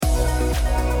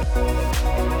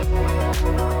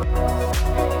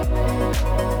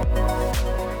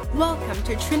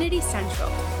Trinity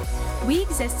Central. We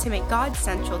exist to make God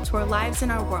central to our lives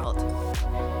and our world.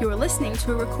 You are listening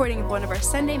to a recording of one of our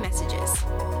Sunday messages.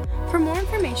 For more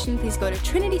information, please go to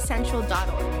trinitycentral.org.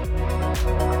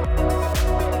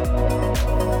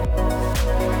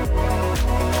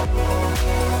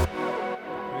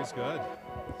 Praise God.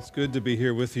 It's good to be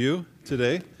here with you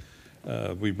today.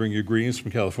 We bring you greetings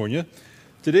from California.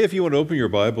 Today, if you want to open your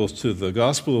Bibles to the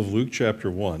Gospel of Luke chapter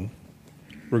 1,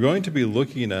 we're going to be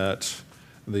looking at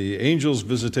the angel's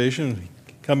visitation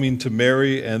coming to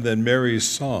Mary and then Mary's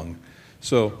song.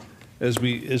 So as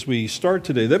we start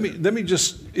today, let me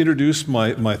just introduce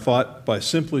my thought by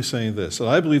simply saying this.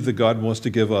 I believe that God wants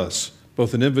to give us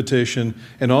both an invitation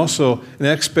and also an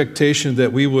expectation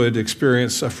that we would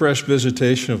experience a fresh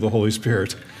visitation of the Holy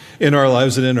Spirit in our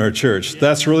lives and in our church.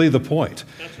 That's really the point.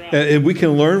 That's right. And we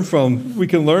can learn from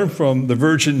the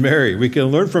Virgin Mary. We can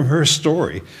learn from her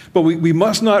story. But we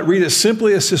must not read it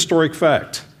simply as historic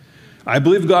fact. I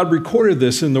believe God recorded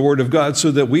this in the Word of God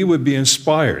so that we would be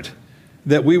inspired,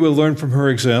 that we would learn from her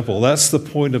example. That's the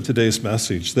point of today's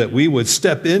message, that we would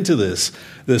step into this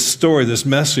story, this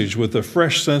message, with a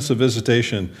fresh sense of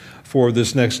visitation for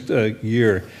this next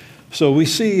year. So we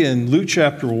see in Luke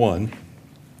chapter 1,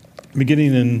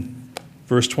 beginning in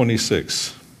verse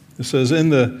 26, it says, "In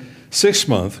the 6th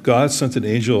month, God sent an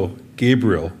angel,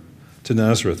 Gabriel, to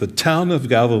Nazareth, a town of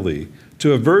Galilee,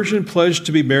 to a virgin pledged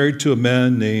to be married to a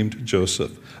man named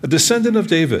Joseph, a descendant of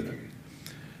David.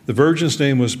 The virgin's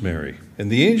name was Mary.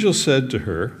 And the angel said to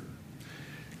her,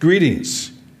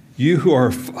 'Greetings, you who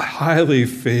are highly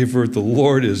favored, the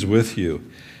Lord is with you.'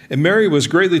 And Mary was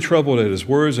greatly troubled at his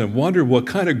words and wondered what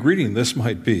kind of greeting this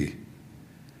might be.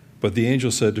 But the angel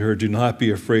said to her, 'Do not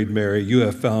be afraid, Mary. You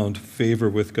have found favor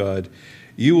with God.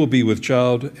 You will be with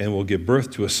child and will give birth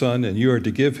to a son, and you are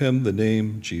to give him the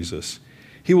name Jesus.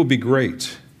 He will be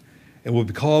great and will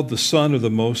be called the Son of the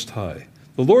Most High.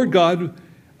 The Lord God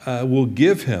will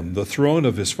give him the throne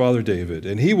of his father David,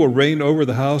 and he will reign over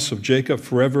the house of Jacob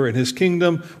forever, and his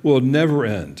kingdom will never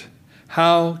end.'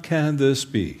 How can this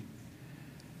be?"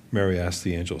 Mary asked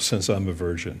the angel, "Since I'm a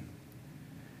virgin."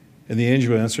 And the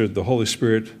angel answered, "The Holy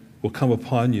Spirit will come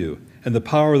upon you, and the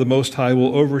power of the Most High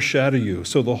will overshadow you.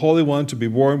 So the Holy One to be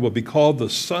born will be called the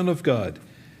Son of God.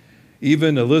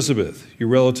 Even Elizabeth, your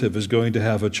relative, is going to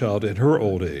have a child in her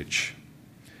old age.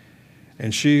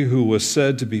 And she who was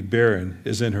said to be barren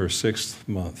is in her 6th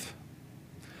month.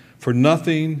 For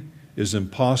nothing is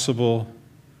impossible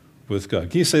with God."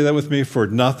 Can you say that with me? For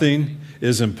nothing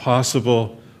is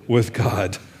impossible with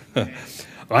God.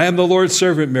 "I am the Lord's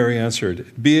servant," Mary answered.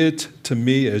 "Be it to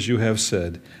me as you have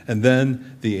said." And then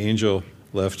the angel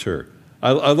left her.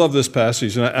 I love this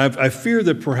passage, and I fear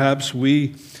that perhaps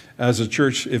we, as a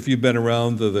church, if you've been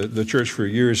around the church for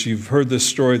years, you've heard this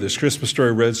story, this Christmas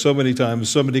story read so many times,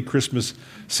 so many Christmas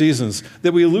seasons,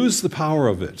 that we lose the power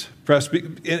of it. Perhaps,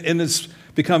 and it's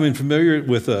becoming familiar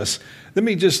with us. Let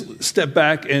me just step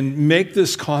back and make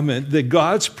this comment that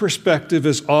God's perspective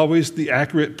is always the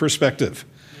accurate perspective.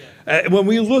 When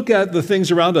we look at the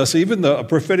things around us, even the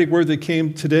prophetic word that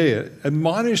came today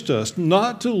admonished us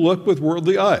not to look with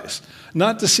worldly eyes,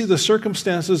 not to see the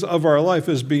circumstances of our life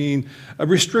as being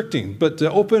restricting, but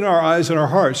to open our eyes and our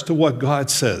hearts to what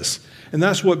God says. And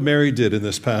that's what Mary did in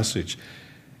this passage.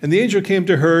 And the angel came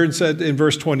to her and said in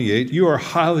verse 28, "You are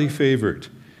highly favored."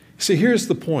 See, here's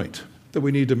the point that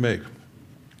we need to make.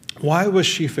 Why was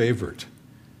she favored?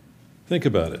 Think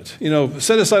about it.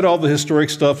 Set aside all the historic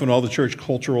stuff and all the church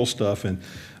cultural stuff and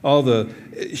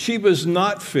she was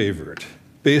not favored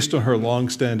based on her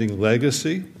long-standing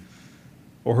legacy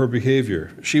or her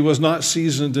behavior. She was not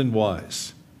seasoned and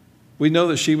wise. We know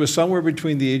that she was somewhere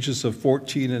between the ages of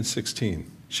 14 and 16.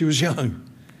 She was young.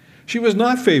 She was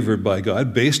not favored by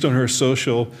God based on her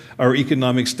social or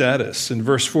economic status. In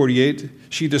verse 48,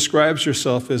 she describes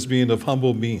herself as being of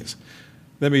humble means.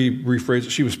 Let me rephrase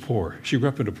it. She was poor. She grew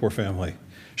up in a poor family.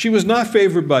 She was not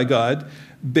favored by God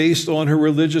based on her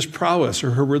religious prowess or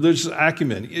her religious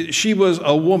acumen. She was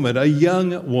a woman, a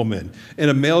young woman, in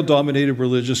a male-dominated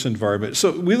religious environment.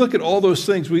 So we look at all those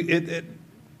things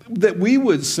that we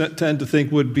would tend to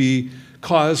think would be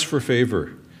cause for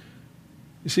favor.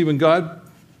 You see, when God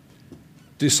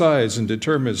decides and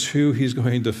determines who he's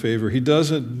going to favor, he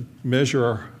doesn't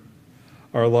measure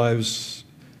our lives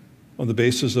on the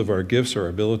basis of our gifts, our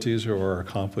abilities, or our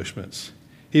accomplishments.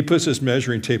 He puts his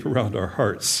measuring tape around our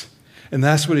hearts. And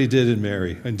that's what he did in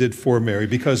Mary and did for Mary,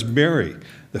 because Mary,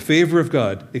 the favor of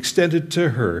God, extended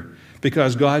to her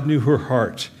because God knew her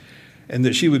heart and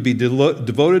that she would be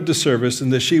devoted to service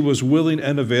and that she was willing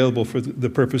and available for the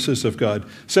purposes of God.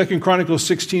 2 Chronicles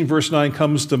 16, verse 9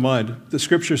 comes to mind. The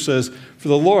scripture says, "For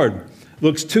the Lord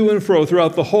looks to and fro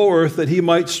throughout the whole earth that he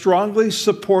might strongly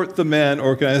support the man,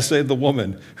 or can I say the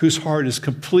woman, whose heart is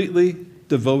completely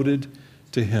devoted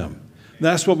to him. And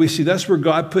that's what we see. That's where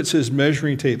God puts his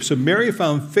measuring tape. So Mary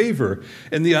found favor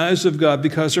in the eyes of God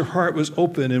because her heart was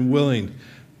open and willing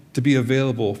to be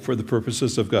available for the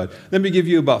purposes of God. Let me give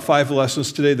you about 5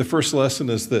 lessons today. The first lesson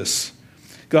is this: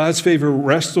 God's favor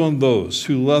rests on those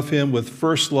who love him with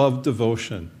first love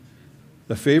devotion.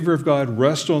 The favor of God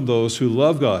rests on those who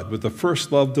love God with the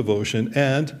first love devotion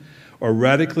and are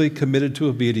radically committed to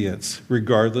obedience,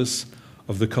 regardless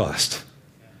of the cost.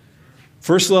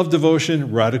 First love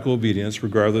devotion, radical obedience,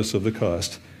 regardless of the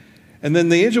cost. And then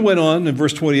the angel went on in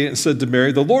verse 28 and said to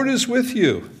Mary, "The Lord is with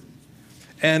you."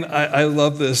 And I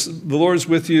love this. The Lord is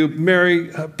with you. Mary,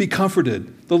 be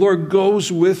comforted. The Lord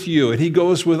goes with you, and he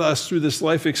goes with us through this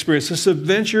life experience, this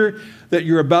adventure that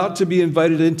you're about to be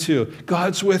invited into.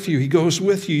 God's with you. He goes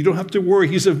with you. You don't have to worry.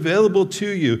 He's available to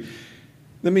you.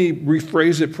 Let me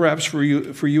rephrase it perhaps for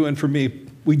you and for me.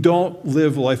 We don't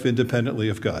live life independently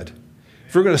of God.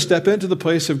 If we're going to step into the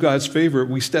place of God's favor,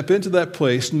 we step into that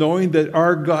place knowing that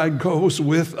our God goes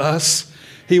with us.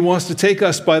 He wants to take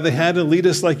us by the hand and lead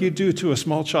us like you do to a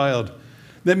small child.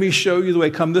 Let me show you the way.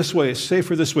 Come this way. It's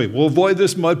safer this way. We'll avoid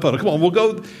this mud puddle. Come on, we'll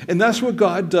go. And that's what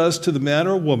God does to the man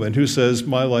or woman who says,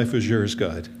 "My life is yours,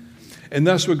 God." And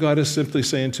that's what God is simply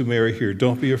saying to Mary here.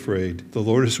 Don't be afraid. The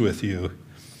Lord is with you.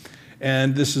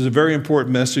 And this is a very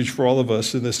important message for all of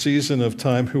us in this season of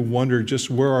time who wonder just,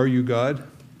 where are you, God?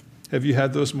 Have you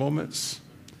had those moments?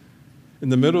 In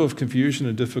the middle of confusion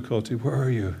and difficulty, where are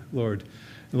you, Lord?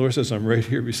 The Lord says, I'm right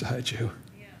here beside you.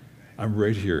 I'm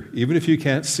right here. Even if you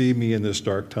can't see me in this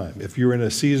dark time, if you're in a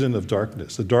season of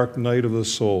darkness, the dark night of the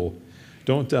soul,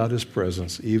 don't doubt his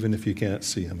presence, even if you can't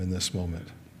see him in this moment.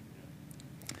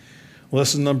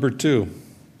 Lesson number 2.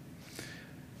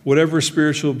 Whatever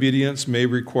spiritual obedience may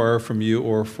require from you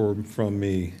or from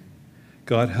me,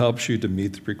 God helps you to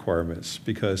meet the requirements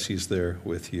because he's there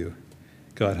with you.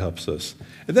 God helps us.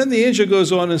 And then the angel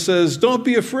goes on and says, don't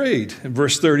be afraid. In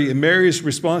verse 30, and Mary's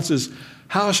response is,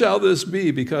 how shall this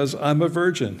be? Because I'm a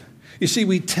virgin. You see,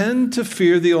 we tend to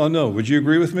fear the unknown. Would you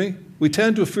agree with me? We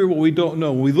tend to fear what we don't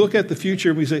know. When we look at the future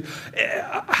and we say,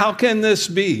 how can this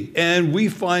be? And we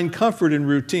find comfort in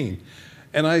routine.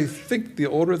 And I think the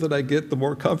older that I get, the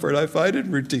more comfort I find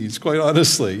in routines, quite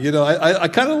honestly. You know, I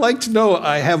kind of like to know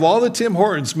I have all the Tim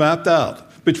Hortons mapped out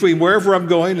between wherever I'm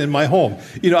going and my home.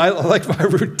 You know, I like my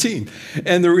routine.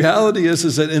 And the reality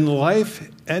is that in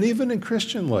life, and even in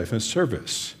Christian life and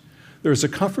service, there's a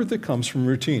comfort that comes from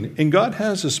routine. And God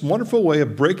has this wonderful way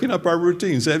of breaking up our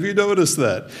routines. Have you noticed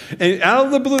that? And out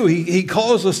of the blue, he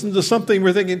calls us into something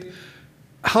we're thinking,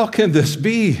 how can this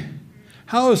be?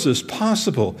 How is this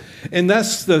possible? And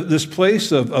that's this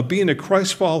place of being a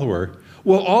Christ follower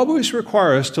will always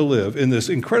require us to live in this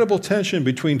incredible tension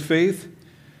between faith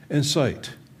and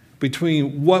sight,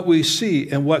 between what we see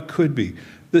and what could be.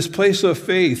 This place of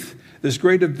faith, this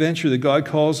great adventure that God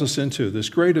calls us into, this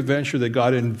great adventure that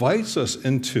God invites us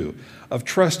into of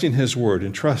trusting his word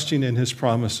and trusting in his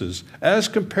promises as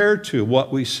compared to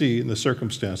what we see in the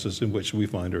circumstances in which we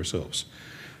find ourselves.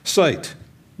 Sight,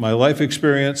 my life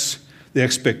experience, the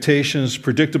expectations,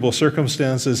 predictable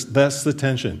circumstances, that's the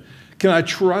tension. Can I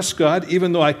trust God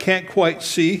even though I can't quite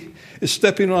see? Is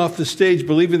stepping off the stage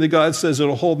believing that God says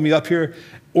it'll hold me up here?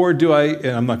 Or do I,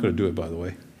 and I'm not going to do it, by the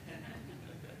way.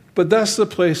 But that's the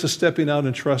place of stepping out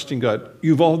and trusting God.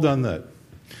 You've all done that.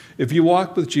 If you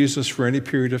walk with Jesus for any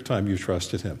period of time, you've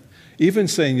trusted him. Even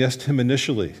saying yes to him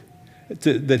initially,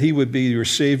 that he would be your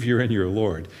Savior and your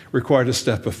Lord, required a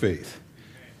step of faith.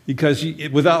 Because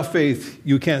without faith,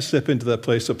 you can't step into that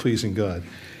place of pleasing God.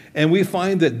 And we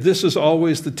find that this is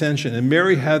always the tension. And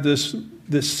Mary had this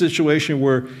situation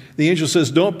where the angel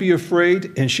says, don't be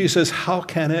afraid. And she says, how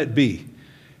can it be?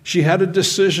 She had a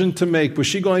decision to make. Was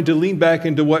she going to lean back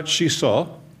into what she saw?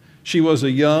 She was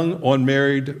a young,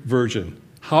 unmarried virgin.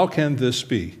 How can this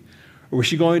be? Or was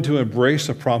she going to embrace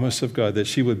a promise of God that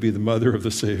she would be the mother of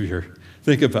the Savior?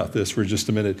 Think about this for just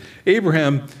a minute.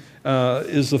 Abraham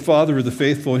is the father of the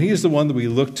faithful, and he is the one that we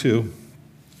look to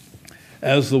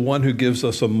as the one who gives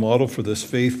us a model for this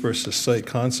faith versus sight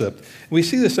concept. We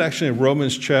see this actually in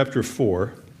Romans chapter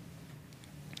 4.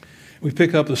 We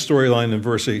pick up the storyline in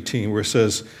verse 18 where it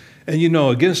says, and you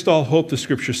know, against all hope, the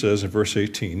scripture says in verse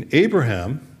 18,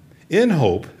 Abraham, in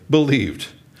hope, believed.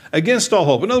 Against all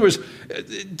hope. In other words,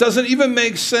 it doesn't even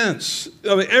make sense.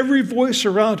 I mean, every voice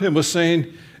around him was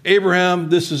saying, Abraham,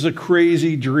 this is a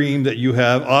crazy dream that you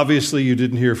have. Obviously, you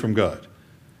didn't hear from God.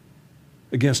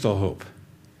 Against all hope.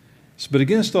 But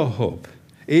against all hope,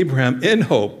 Abraham, in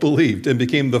hope, believed and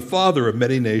became the father of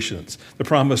many nations. The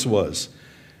promise was,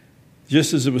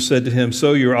 Just as it was said to him,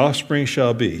 so your offspring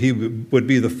shall be. He would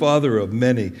be the father of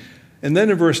many. And then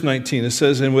in verse 19 it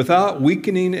says, and without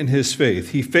weakening in his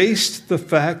faith, he faced the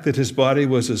fact that his body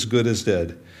was as good as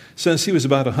dead, since he was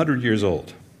about 100 years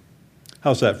old.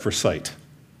 How's that for sight?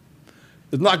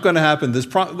 It's not going to happen.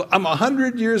 I'm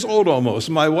 100 years old almost.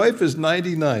 My wife is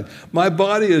 99. My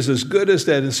body is as good as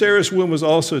dead, and Sarah's womb was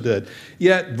also dead.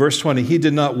 Yet, verse 20, he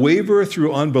did not waver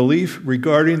through unbelief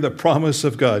regarding the promise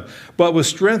of God, but was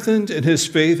strengthened in his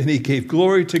faith, and he gave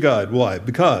glory to God. Why?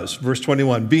 Because, verse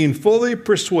 21, being fully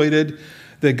persuaded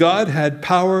that God had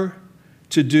power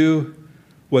to do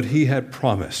what he had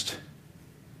promised.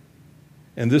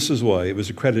 And this is why it was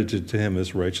accredited to him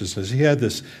as righteousness. He had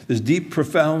this deep,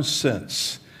 profound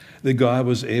sense that God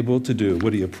was able to do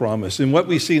what he had promised. And what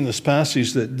we see in this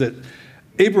passage, that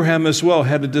Abraham as well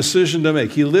had a decision to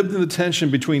make. He lived in the tension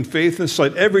between faith and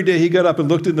sight. Every day he got up and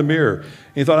looked in the mirror, and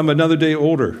he thought, I'm another day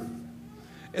older.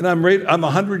 And I'm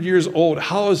 100 years old.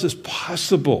 How is this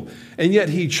possible? And yet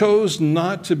he chose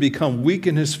not to become weak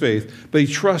in his faith, but he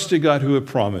trusted God who had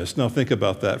promised. Now think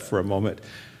about that for a moment.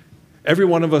 Every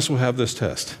one of us will have this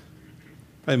test,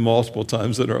 and multiple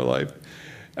times in our life.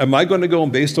 Am I going to go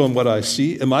based on what I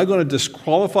see? Am I going to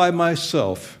disqualify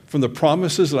myself from the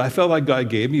promises that I felt like God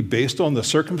gave me based on the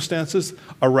circumstances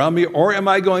around me? Or am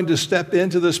I going to step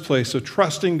into this place of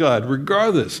trusting God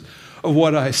regardless of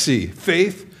what I see?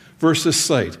 Faith versus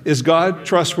sight. Is God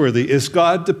trustworthy? Is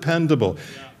God dependable?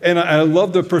 And I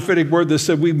love the prophetic word that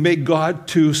said we make God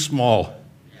too small.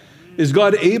 Is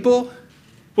God able?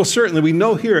 Well, certainly, we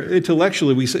know here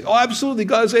intellectually, we say, oh, absolutely,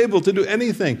 God's able to do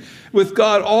anything. With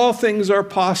God, all things are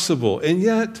possible. And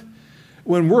yet,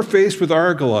 when we're faced with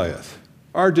our Goliath,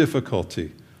 our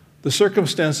difficulty, the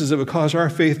circumstances that would cause our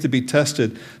faith to be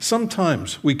tested,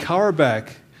 sometimes we cower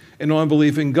back in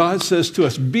unbelief. And God says to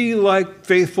us, be like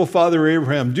faithful Father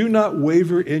Abraham. Do not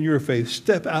waver in your faith.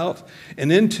 Step out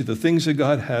and into the things that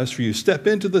God has for you. Step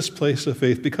into this place of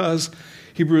faith, because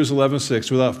Hebrews 11:6,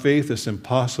 without faith, it's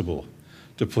impossible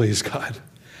to please God,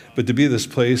 but to be this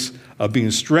place of being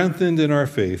strengthened in our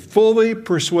faith, fully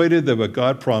persuaded that what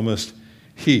God promised,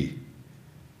 he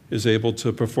is able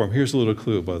to perform. Here's a little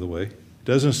clue, by the way. It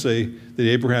doesn't say that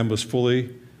Abraham was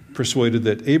fully persuaded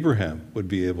that Abraham would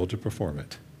be able to perform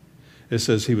it. It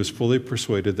says he was fully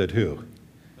persuaded that who?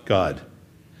 God.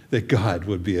 That God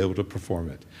would be able to perform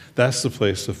it. That's the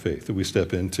place of faith that we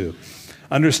step into.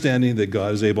 Understanding that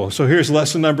God is able. So here's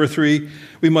lesson number 3.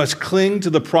 We must cling to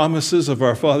the promises of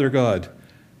our Father God,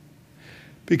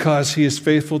 because he is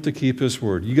faithful to keep his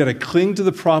word. You got to cling to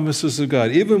the promises of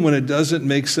God, even when it doesn't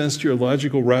make sense to your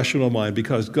logical, rational mind,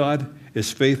 because God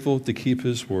is faithful to keep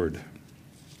his word.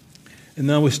 And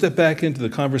now we step back into the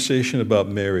conversation about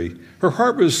Mary. Her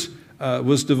heart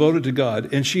was devoted to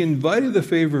God, and she invited the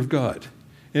favor of God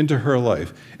into her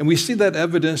life. And we see that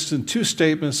evidenced in 2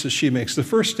 statements that she makes. The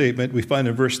first statement we find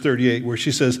in verse 38, where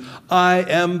she says, I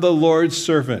am the Lord's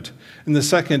servant. And the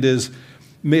second is,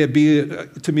 may it be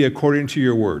to me according to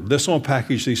your word. Let's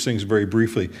unpackage these things very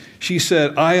briefly. She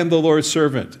said, I am the Lord's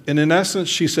servant. And in essence,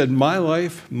 she said, my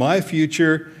life, my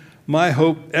future, my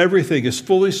hope, everything is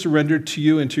fully surrendered to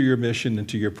you and to your mission and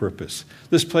to your purpose.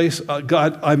 This place,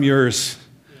 God, I'm yours.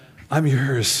 I'm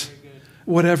yours.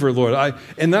 Whatever, Lord.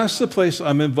 And that's the place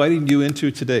I'm inviting you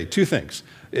into today. 2 things.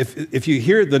 If you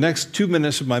hear the next 2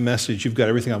 minutes of my message, you've got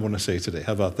everything I want to say today.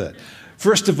 How about that?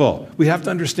 First of all, we have to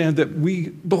understand that we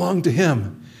belong to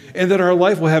him, and that our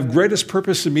life will have greatest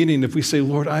purpose and meaning if we say,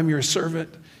 Lord, I'm your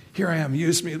servant. Here I am.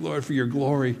 Use me, Lord, for your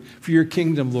glory, for your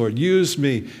kingdom, Lord. Use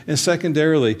me. And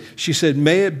secondarily, she said,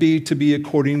 may it be to be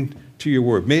according to your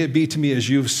word. May it be to me as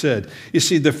you've said. You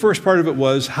see, the first part of it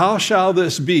was, how shall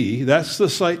this be? That's the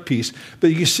sight piece.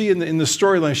 But you see in the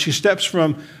storyline, she steps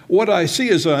from, what I see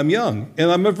is I'm young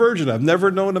and I'm a virgin. I've never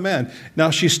known a man.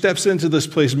 Now she steps into this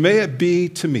place. May it be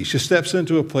to me. She steps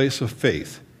into a place of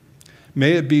faith.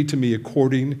 May it be to me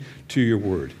according to your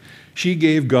word. She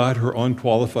gave God her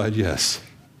unqualified yes.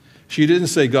 She didn't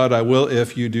say, God, I will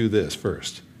if you do this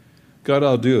first. God,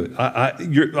 I'll do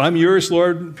it. I'm yours,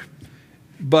 Lord,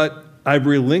 but I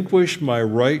relinquish my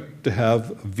right to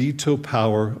have veto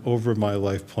power over my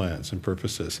life plans and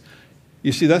purposes.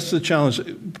 You see, that's the challenge,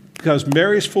 because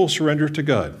Mary's full surrender to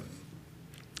God.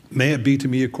 May it be to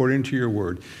me according to your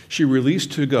word. She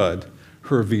released to God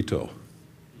her veto.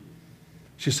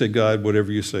 She said, God,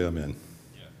 whatever you say, I'm in.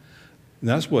 And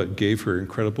that's what gave her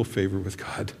incredible favor with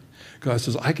God. God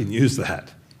says, I can use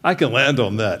that. I can land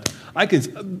on that.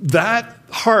 That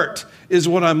heart is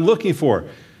what I'm looking for.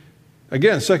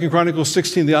 Again, 2 Chronicles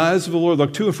 16, the eyes of the Lord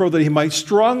look to and fro that he might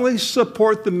strongly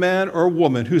support the man or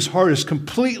woman whose heart is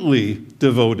completely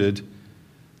devoted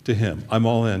to him. I'm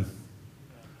all in.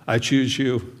 I choose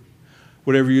you.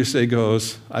 Whatever you say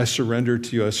goes. I surrender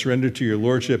to you. I surrender to your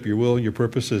lordship, your will, and your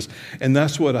purposes. And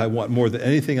that's what I want more than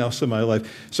anything else in my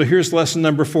life. So here's lesson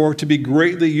number 4, to be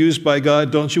greatly used by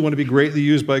God. Don't you want to be greatly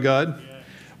used by God? Yeah.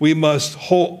 We must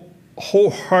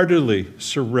wholeheartedly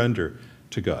surrender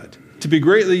to God. To be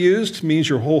greatly used means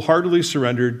you're wholeheartedly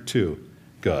surrendered to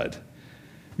God.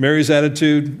 Mary's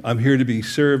attitude, I'm here to be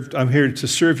served. I'm here to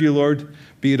serve you, Lord.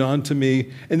 Be it unto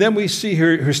me. And then we see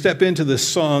her step into this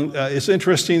song. It's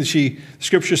interesting.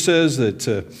 Scripture says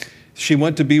that she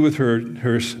went to be with her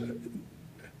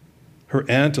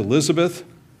aunt Elizabeth,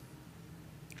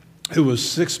 who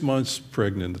was 6 months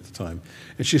pregnant at the time.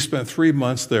 And she spent 3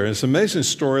 months there. And it's an amazing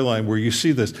storyline where you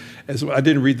see this. As I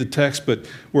didn't read the text, but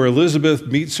where Elizabeth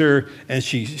meets her and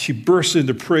she bursts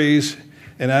into praise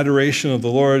and adoration of the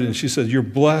Lord. And she says, you're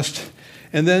blessed.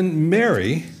 And then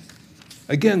Mary,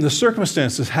 again, the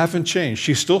circumstances haven't changed.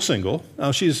 She's still single.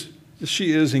 Now she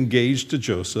is engaged to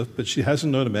Joseph, but she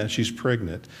hasn't known a man. She's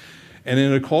pregnant. And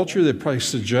in a culture that probably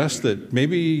suggests that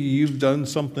maybe you've done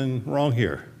something wrong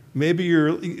here. Maybe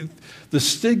the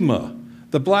stigma,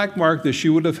 the black mark that she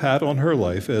would have had on her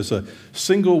life as a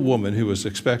single woman who was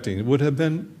expecting would have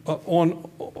been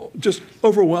just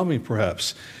overwhelming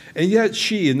perhaps. And yet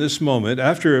she, in this moment,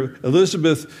 after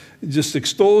Elizabeth just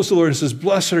extols the Lord and says,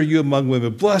 blessed are you among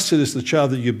women, blessed is the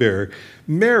child that you bear,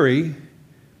 Mary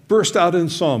burst out in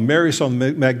song, Mary's song,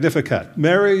 Magnificat,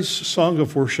 Mary's song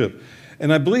of worship.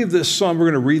 And I believe this song, we're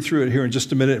going to read through it here in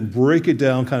just a minute and break it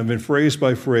down kind of in phrase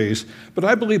by phrase. But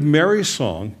I believe Mary's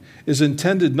song is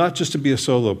intended not just to be a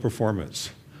solo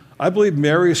performance. I believe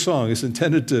Mary's song is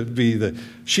intended to be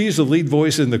she's the lead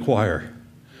voice in the choir.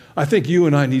 I think you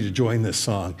and I need to join this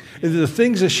song. And the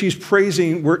things that she's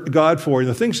praising God for and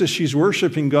the things that she's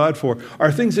worshiping God for are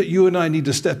things that you and I need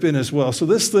to step in as well. So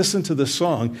let's listen to this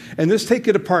song and let's take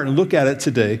it apart and look at it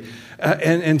today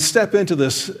and step into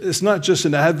this. It's not just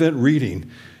an Advent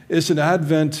reading. It's an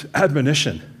Advent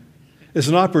admonition. It's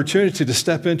an opportunity to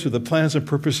step into the plans and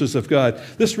purposes of God.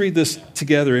 Let's read this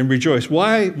together and rejoice.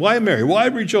 Why Mary? Why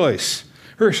rejoice?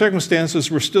 Her circumstances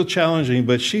were still challenging,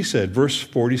 but she said, verse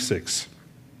 46,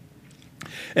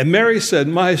 and Mary said,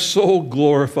 my soul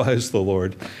glorifies the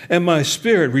Lord, and my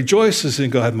spirit rejoices in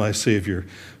God my Savior,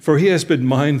 for he has been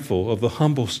mindful of the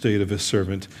humble state of his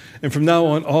servant. And from now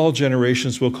on, all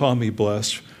generations will call me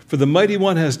blessed, for the Mighty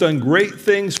One has done great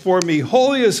things for me.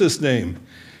 Holy is his name.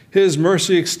 His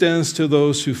mercy extends to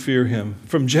those who fear him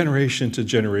from generation to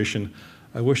generation.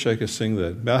 I wish I could sing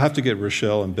that. I'll have to get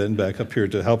Rochelle and Ben back up here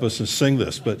to help us and sing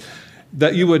this, but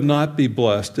that you would not be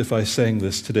blessed if I sang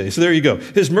this today. So there you go.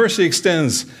 His mercy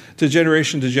extends to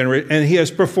generation, and he has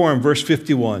performed, verse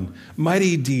 51,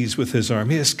 mighty deeds with his arm.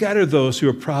 He has scattered those who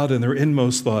are proud in their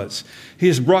inmost thoughts. He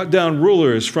has brought down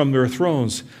rulers from their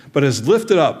thrones, but has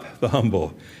lifted up the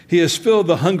humble. He has filled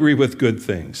the hungry with good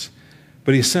things,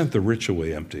 but he sent the rich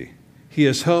away empty. He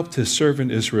has helped his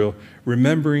servant Israel,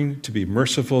 remembering to be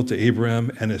merciful to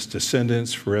Abraham and his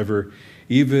descendants forever,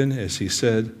 even as he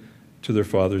said to their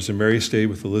fathers. And Mary stayed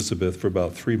with Elizabeth for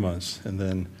about 3 months and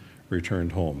then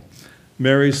returned home.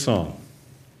 Mary's song.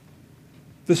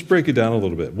 Let's break it down a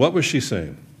little bit. What was she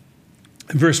saying?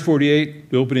 In verse 48,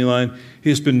 the opening line,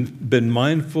 he has been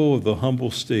mindful of the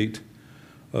humble state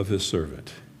of his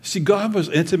servant. See, God was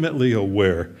intimately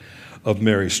aware of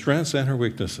Mary's strengths and her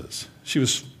weaknesses. She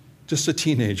was just a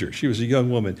teenager. She was a young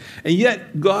woman. And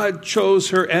yet God chose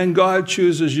her, and God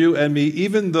chooses you and me,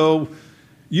 even though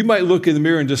you might look in the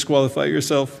mirror and disqualify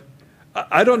yourself.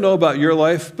 I don't know about your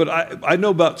life, but I know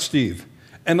about Steve.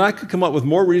 And I could come up with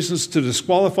more reasons to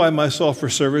disqualify myself for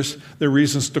service than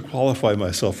reasons to qualify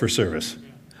myself for service.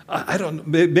 I don't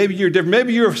know. Maybe you're different.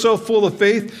 Maybe you're so full of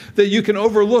faith that you can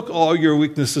overlook all your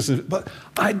weaknesses. But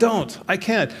I don't. I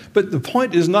can't. But the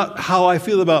point is not how I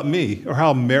feel about me or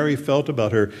how Mary felt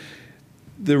about her.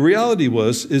 The reality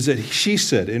is that she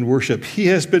said in worship, he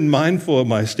has been mindful of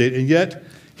my state, and yet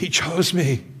he chose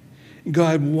me.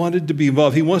 God wanted to be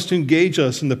involved. He wants to engage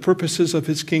us in the purposes of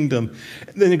his kingdom.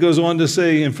 And then he goes on to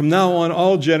say, and from now on,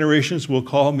 all generations will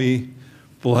call me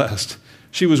blessed.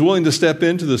 She was willing to step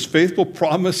into this faithful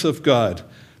promise of God,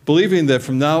 believing that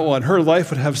from now on, her life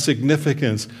would have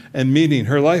significance and meaning.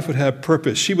 Her life would have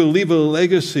purpose. She would leave a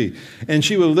legacy, and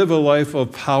she would live a life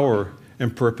of power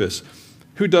and purpose.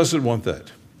 Who doesn't want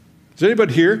that? Is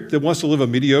anybody here that wants to live a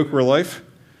mediocre life?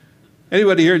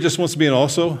 Anybody here just wants to be an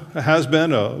also, a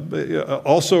has-been,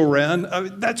 also ran?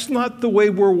 That's not the way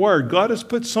we're wired. God has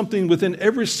put something within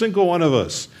every single one of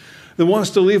us that wants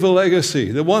to leave a legacy,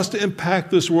 that wants to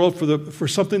impact this world for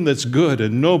something that's good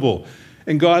and noble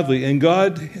and godly. And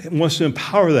God wants to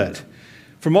empower that.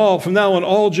 From now on,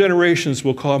 all generations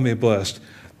will call me blessed.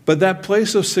 But that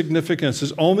place of significance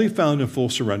is only found in full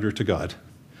surrender to God,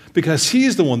 because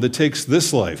he's the one that takes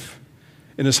this life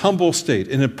in its humble state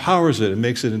and empowers it and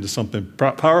makes it into something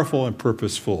powerful and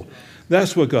purposeful.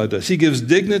 That's what God does. He gives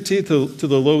dignity to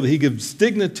the lowly. He gives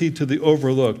dignity to the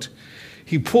overlooked.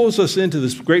 He pulls us into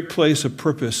this great place of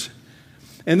purpose.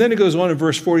 And then it goes on in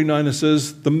verse 49 and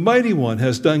says, the mighty one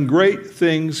has done great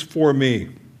things for me.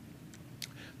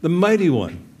 The mighty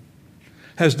one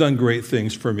has done great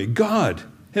things for me. God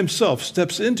himself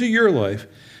steps into your life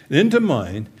and into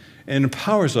mine and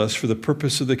empowers us for the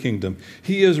purpose of the kingdom.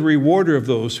 He is a rewarder of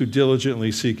those who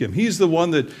diligently seek him. He's the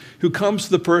one who comes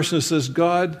to the person and says,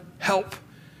 God, help.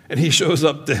 And he shows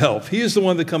up to help. He is the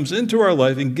one that comes into our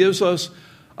life and gives us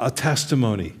a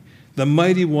testimony. The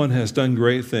mighty one has done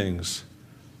great things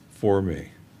for me.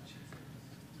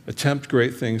 Attempt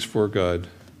great things for God.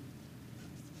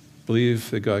 Believe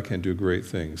that God can do great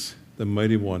things. The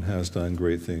mighty one has done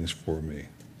great things for me.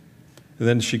 And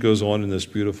then she goes on in this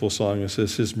beautiful song and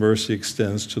says, his mercy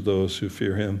extends to those who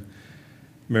fear him.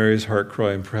 Mary's heart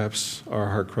cry, and perhaps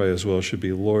our heart cry as well, should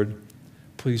be, Lord,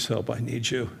 please help. I need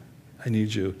you. I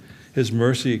need you. His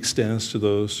mercy extends to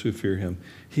those who fear him.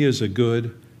 He is a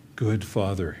good, good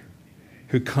father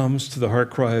who comes to the heart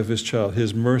cry of his child.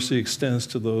 His mercy extends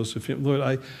to those who fear him.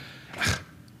 Lord,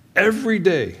 every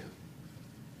day,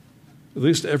 at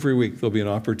least every week, there'll be an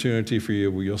opportunity for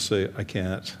you where you'll say, I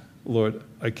can't. Lord,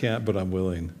 I can't, but I'm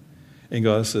willing. And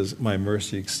God says, my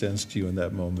mercy extends to you in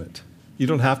that moment. You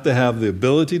don't have to have the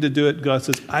ability to do it. God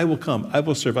says, I will come. I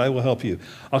will serve. I will help you.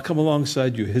 I'll come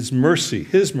alongside you. His mercy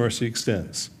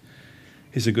extends.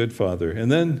 He's a good father.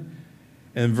 And then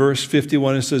in verse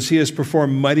 51, it says, he has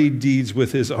performed mighty deeds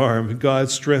with his arm.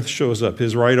 God's strength shows up.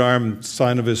 His right arm,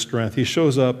 sign of his strength. He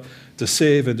shows up to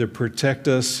save and to protect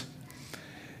us.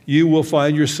 You will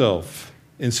find yourself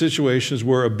in situations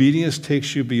where obedience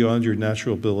takes you beyond your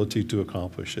natural ability to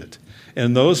accomplish it. And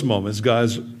in those moments,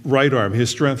 God's right arm, his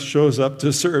strength shows up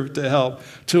to serve, to help,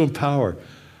 to empower.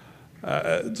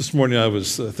 This morning I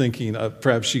was thinking,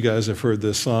 perhaps you guys have heard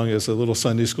this song. It's a little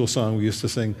Sunday school song we used to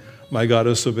sing. My God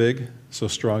is so big, so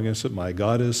strong, and so my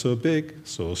God is so big,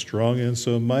 so strong, and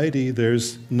so mighty.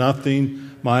 There's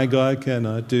nothing my God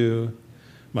cannot do.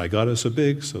 My God is so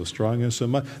big, so strong, and so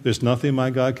mighty. There's nothing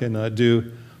my God cannot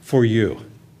do for you.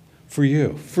 For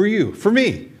you, for you, for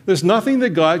me. There's nothing that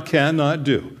God cannot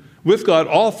do. With God,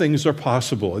 all things are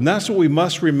possible. And that's what we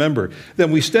must remember, that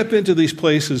we step into these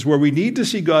places where we need to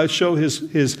see God show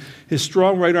his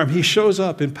strong right arm. He shows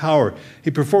up in power.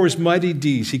 He performs mighty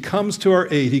deeds. He comes to our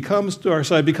aid. He comes to our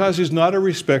side because he's not a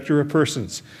respecter of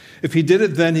persons. If he did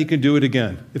it then, he can do it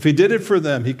again. If he did it for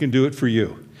them, he can do it for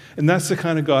you. And that's the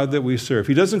kind of God that we serve.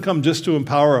 He doesn't come just to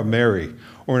empower a Mary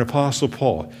or an Apostle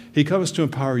Paul. He comes to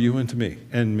empower you and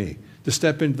me, to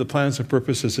step into the plans and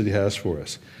purposes that he has for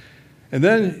us. And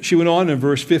then she went on in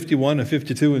verse 51 and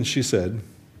 52, and she said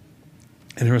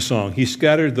in her song, he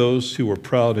scattered those who were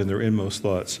proud in their inmost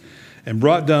thoughts and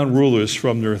brought down rulers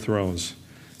from their thrones.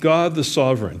 God the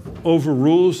sovereign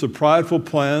overrules the prideful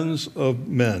plans of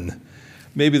men.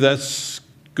 Maybe that's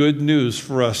good news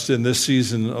for us in this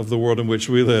season of the world in which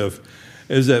we live,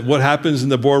 is that what happens in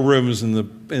the boardrooms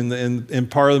and in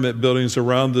parliament buildings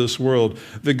around this world,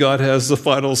 that God has the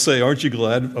final say. Aren't you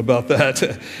glad about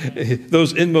that?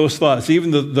 Those inmost thoughts,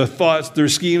 even the thoughts, their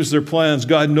schemes, their plans,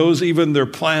 God knows even their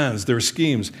plans, their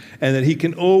schemes, and that he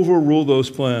can overrule those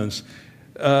plans.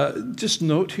 Just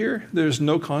note here, there's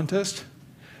no contest,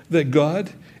 that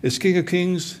God is King of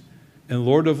Kings and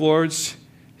Lord of Lords.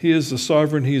 He is the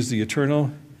sovereign. He is the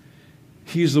eternal.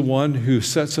 He's the one who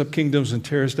sets up kingdoms and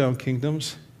tears down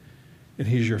kingdoms, and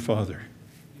he's your Father.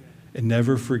 And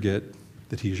never forget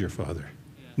that he's your Father.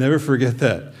 Never forget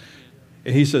that.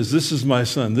 And he says, this is my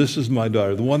son, this is my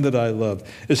daughter, the one that I love.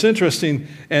 It's interesting,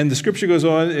 and the scripture goes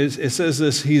on, it says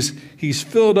this, he's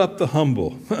filled up the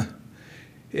humble.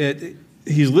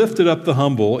 He's lifted up the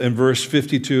humble in verse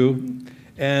 52.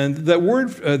 And that word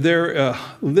there,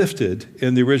 lifted,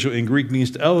 in the original in Greek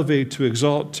means to elevate, to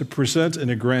exalt, to present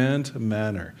in a grand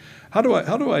manner. How do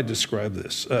I describe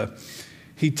this?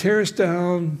 He tears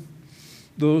down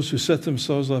those who set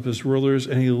themselves up as rulers,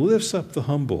 and he lifts up the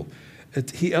humble.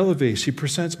 He elevates, he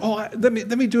presents. Let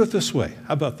me do it this way.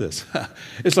 How about this?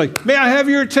 It's like, may I have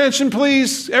your attention,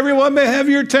 please? Everyone may have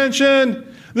your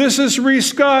attention. This is Reese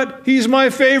Scott. He's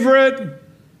my favorite.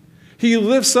 He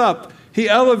lifts up. He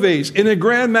elevates in a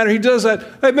grand manner. He does that.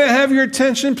 I may I have your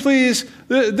attention, please.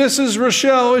 This is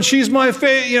Rochelle, and she's my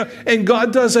favorite. And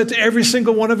God does that to every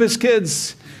single one of his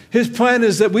kids. His plan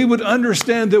is that we would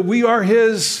understand that we are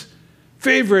his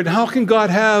favorite. How can God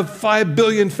have 5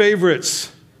 billion favorites?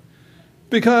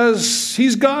 Because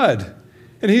he's God.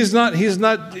 And he's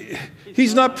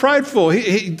not prideful.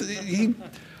 He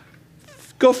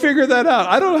go figure that out.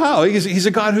 I don't know how. He's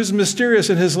a God who's mysterious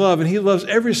in his love, and he loves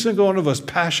every single one of us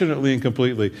passionately and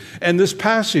completely. And this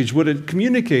passage, what it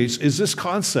communicates is this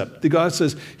concept that God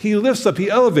says he lifts up, he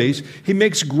elevates, he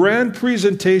makes grand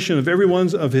presentation of every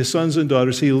one of his sons and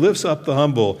daughters. He lifts up the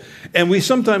humble. And we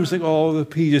sometimes think, oh,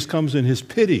 he just comes in his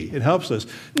pity. It helps us.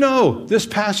 No, this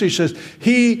passage says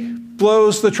he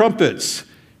blows the trumpets.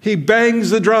 He bangs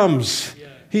the drums.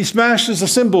 He smashes the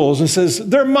cymbals and says,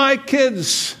 they're my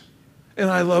kids. And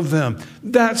I love them.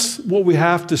 That's what we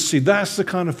have to see. That's the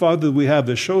kind of Father that we have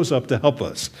that shows up to help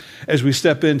us as we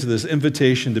step into this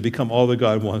invitation to become all that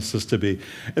God wants us to be.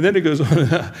 And then it goes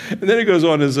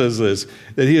on, and says this,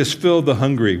 that he has filled the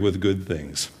hungry with good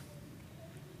things.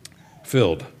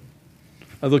 Filled.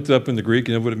 I looked it up in the Greek.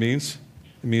 You know what it means?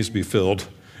 It means to be filled.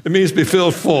 It means to be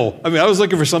filled full. I mean, I was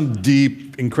looking for some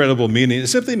deep, incredible meaning. It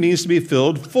simply means to be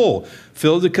filled full,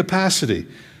 filled to capacity.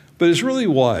 But it's really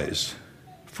wise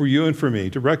for you and for me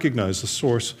to recognize the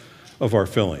source of our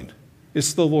filling.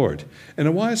 It's the Lord. And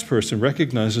a wise person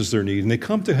recognizes their need, and they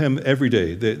come to him every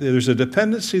day. There's a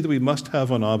dependency that we must have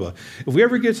on Abba. If we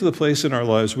ever get to the place in our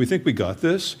lives we think we got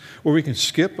this, or we can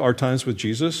skip our times with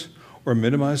Jesus, or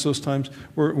minimize those times,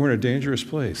 we're in a dangerous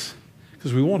place.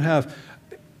 Because we won't have...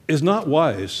 It's not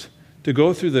wise to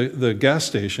go through the gas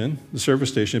station, the service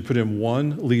station, and put in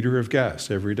 1 liter of gas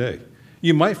every day.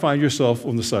 You might find yourself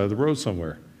on the side of the road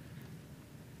somewhere.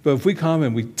 But if we come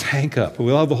and we tank up, and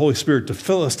we allow the Holy Spirit to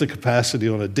fill us to capacity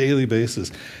on a daily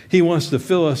basis, he wants to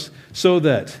fill us so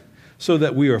that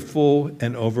we are full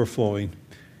and overflowing.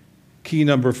 Key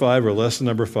number 5, or lesson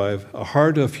number 5, a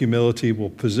heart of humility will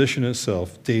position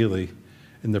itself daily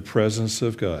in the presence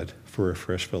of God for a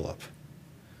fresh fill-up.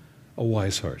 A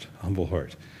wise heart, humble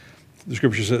heart. The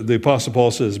scripture says, the Apostle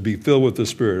Paul says, be filled with the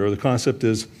Spirit, or the concept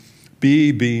is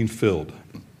be being filled.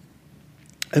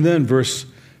 And then verse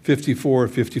 54,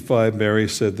 55, Mary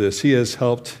said this, he has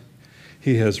helped,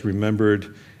 he has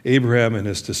remembered Abraham and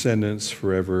his descendants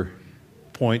forever.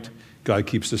 Point, God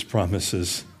keeps his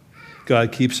promises.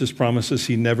 God keeps his promises.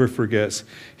 He never forgets.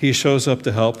 He shows up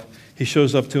to help. He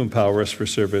shows up to empower us for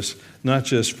service, not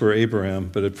just for Abraham,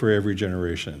 but for every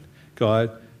generation.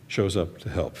 God shows up to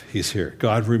help. He's here.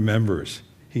 God remembers.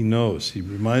 He knows. He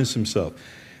reminds himself.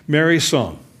 Mary's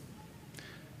song.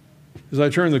 As I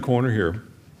turn the corner here,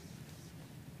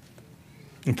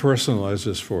 and personalize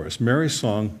this for us. Mary's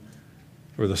song,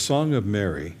 or the song of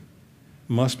Mary,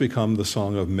 must become the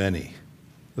song of many.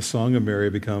 The song of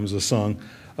Mary becomes the song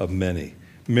of many.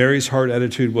 Mary's heart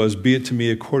attitude was, be it to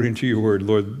me according to your word,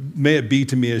 Lord. May it be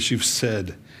to me as you've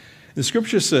said. The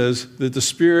scripture says that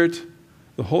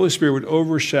the Holy Spirit would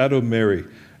overshadow Mary.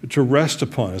 To rest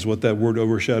upon is what that word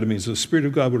overshadow means. The Spirit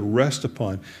of God would rest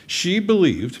upon. She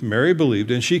believed, Mary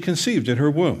believed, and she conceived in her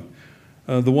womb.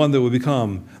 The one that would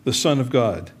become the Son of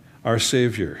God, our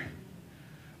Savior.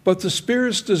 But the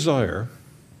Spirit's desire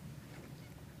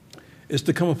is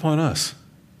to come upon us,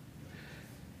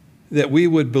 that we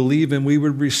would believe and we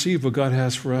would receive what God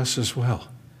has for us as well.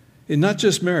 And not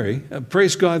just Mary.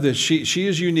 Praise God that she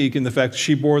is unique in the fact that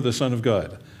she bore the Son of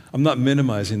God. I'm not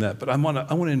minimizing that, but I want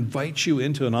to invite you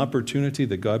into an opportunity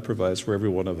that God provides for every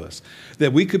one of us,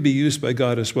 that we could be used by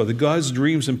God as well, that God's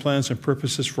dreams and plans and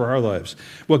purposes for our lives,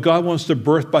 what God wants to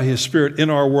birth by his Spirit in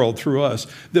our world through us,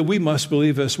 that we must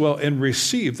believe as well and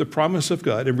receive the promise of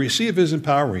God and receive his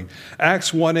empowering.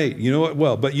 Acts 1:8, you know it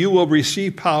well, but you will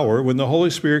receive power when the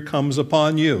Holy Spirit comes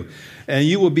upon you, and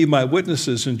you will be my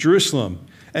witnesses in Jerusalem,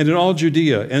 and in all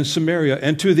Judea and Samaria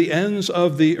and to the ends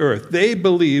of the earth. They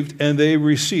believed and they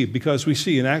received, because we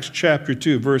see in Acts chapter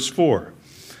 2, verse 4,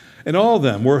 and all of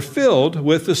them were filled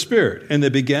with the Spirit, and they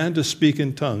began to speak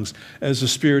in tongues as the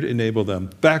Spirit enabled them.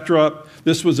 Backdrop,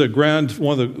 this was one of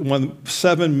the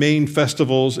 7 main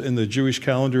festivals in the Jewish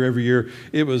calendar every year.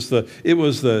 It was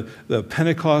the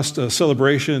Pentecost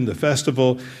celebration, the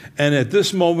festival, and at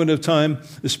this moment of time,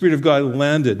 the Spirit of God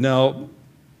landed. Now,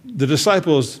 the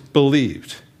disciples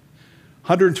believed.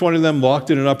 120 of them locked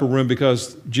in an upper room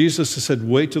because Jesus has said,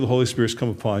 wait till the Holy Spirit's come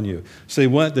upon you. So they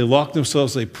went, they locked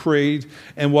themselves, they prayed.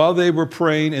 And while they were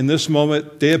praying, in this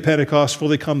moment, day of Pentecost,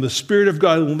 fully come, the Spirit of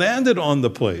God landed on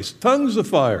the place, tongues of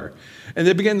fire. And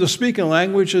they began to speak in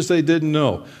languages they didn't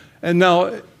know. And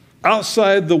now,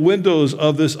 outside the windows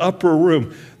of this upper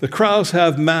room, the crowds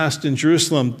have massed in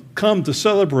Jerusalem, come to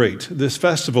celebrate this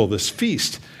festival, this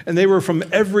feast. And they were from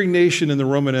every nation in the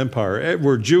Roman Empire,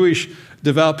 where Jewish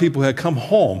devout people had come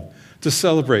home to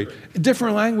celebrate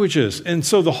different languages. And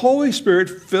so the Holy Spirit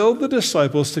filled the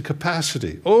disciples to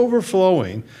capacity,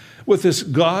 overflowing with this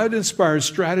God-inspired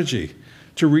strategy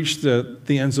to reach the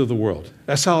ends of the world.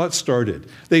 That's how it started.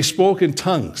 They spoke in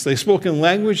tongues. They spoke in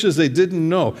languages they didn't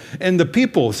know. And the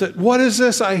people said, what is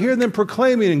this? I hear them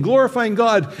proclaiming and glorifying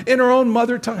God in our own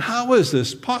mother tongue. How is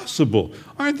this possible?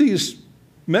 Aren't these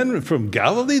men from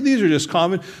Galilee? These are just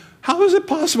common. How is it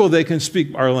possible they can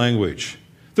speak our language?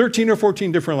 13 or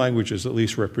 14 different languages at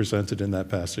least represented in that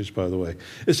passage, by the way.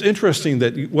 It's interesting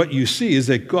that what you see is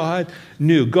that God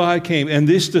knew, God came, and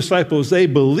these disciples, they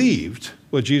believed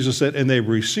what Jesus said, and they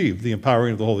received the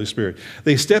empowering of the Holy Spirit.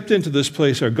 They stepped into this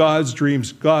place where God's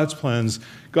dreams, God's plans,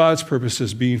 God's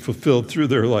purposes being fulfilled through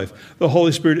their life. The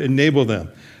Holy Spirit enabled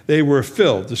them. They were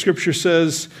filled. The scripture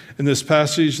says in this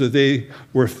passage that they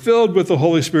were filled with the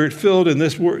Holy Spirit. Filled in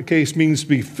this case means to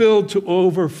be filled to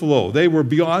overflow. They were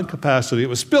beyond capacity. It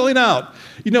was spilling out.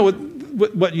 You know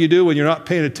what you do when you're not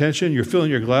paying attention? You're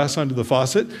filling your glass onto the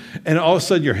faucet, and all of a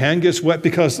sudden your hand gets wet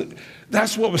because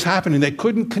that's what was happening. They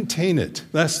couldn't contain it.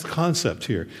 That's the concept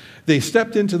here. They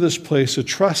stepped into this place of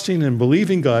trusting and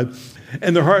believing God,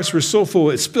 and their hearts were so full,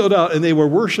 it spilled out, and they were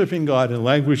worshiping God in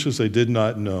languages they did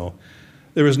not know.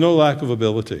 There was no lack of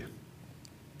ability.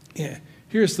 Yeah.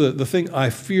 Here's the thing I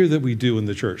fear that we do in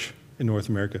the church in North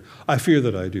America. I fear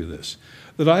that I do this.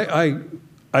 That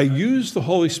I use the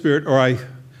Holy Spirit, or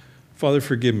Father,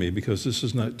 forgive me, because this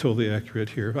is not totally accurate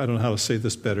here. I don't know how to say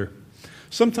this better.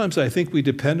 Sometimes I think we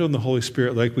depend on the Holy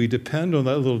Spirit like we depend on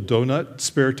that little donut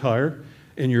spare tire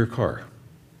in your car.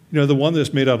 You know, the one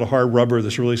that's made out of hard rubber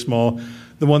that's really small,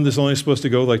 the one that's only supposed to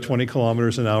go like 20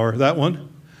 kilometers an hour, that one?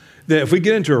 That if we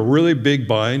get into a really big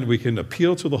bind, we can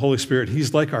appeal to the Holy Spirit.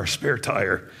 He's like our spare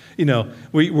tire. You know,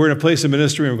 we're in a place of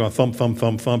ministry and we're going thump, thump,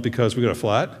 thump, thump because we got a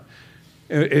flat.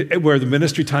 Where the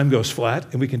ministry time goes flat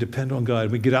and we can depend on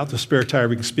God. We get out the spare tire.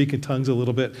 We can speak in tongues a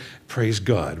little bit. Praise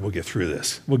God. We'll get through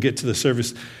this. We'll get to the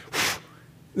service.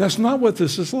 That's not what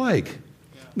this is like.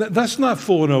 That's not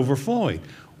full and overflowing.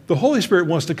 The Holy Spirit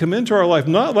wants to come into our life,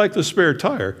 not like the spare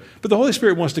tire, but the Holy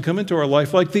Spirit wants to come into our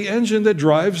life like the engine that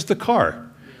drives the car.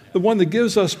 The one that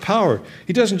gives us power.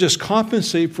 He doesn't just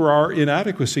compensate for our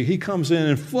inadequacy. He comes in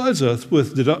and floods us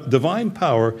with divine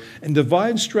power and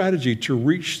divine strategy to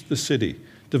reach the city,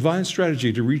 divine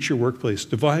strategy to reach your workplace,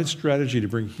 divine strategy to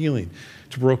bring healing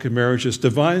to broken marriages,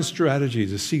 divine strategy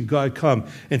to see God come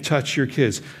and touch your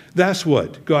kids. That's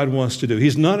what God wants to do.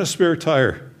 He's not a spare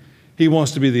tire. He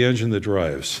wants to be the engine that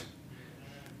drives.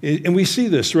 And we see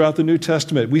this throughout the New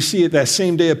Testament. We see it that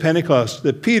same day of Pentecost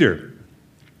that Peter,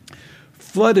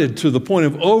 flooded to the point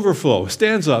of overflow,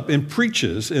 stands up and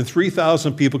preaches, and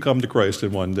 3,000 people come to Christ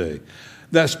in one day.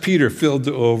 That's Peter, filled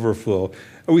to overflow.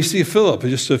 And we see Philip,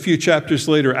 just a few chapters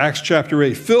later, Acts chapter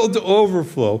 8, filled to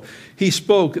overflow. He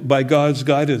spoke by God's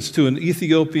guidance to an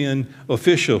Ethiopian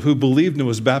official who believed and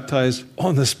was baptized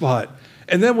on the spot.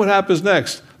 And then what happens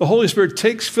next? The Holy Spirit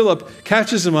takes Philip,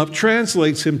 catches him up,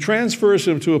 translates him, transfers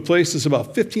him to a place that's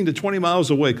about 15 to 20 miles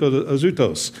away, called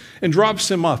Azotus, and drops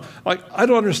him off. I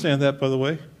don't understand that, by the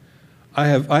way. I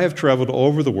have traveled all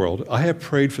over the world. I have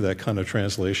prayed for that kind of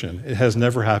translation. It has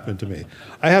never happened to me.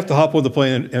 I have to hop on the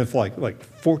plane and fly like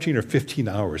 14 or 15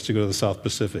 hours to go to the South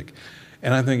Pacific.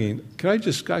 And I'm thinking, can you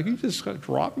just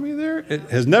drop me there? It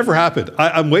has never happened.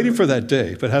 I'm waiting for that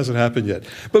day, but it hasn't happened yet.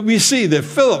 But we see that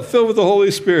Philip, filled with the Holy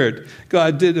Spirit,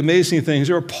 God did amazing things.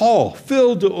 Or Paul,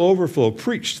 filled to overflow,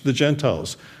 preached to the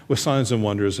Gentiles with signs and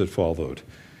wonders that followed.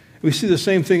 We see the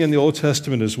same thing in the Old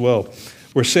Testament as well,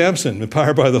 where Samson,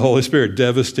 empowered by the Holy Spirit,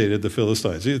 devastated the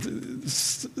Philistines.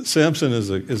 Samson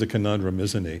is a conundrum,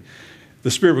 isn't he?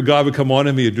 The Spirit of God would come on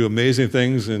him, he would do amazing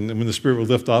things, and when the Spirit would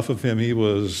lift off of him, he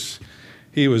was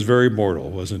very mortal,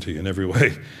 wasn't he, in every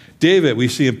way? David, we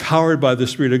see empowered by the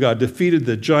Spirit of God, defeated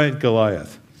the giant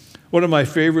Goliath. One of my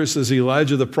favorites is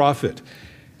Elijah the prophet,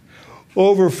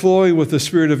 overflowing with the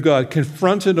Spirit of God,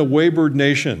 confronted a wayward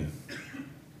nation.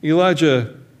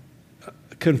 Elijah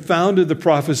confounded the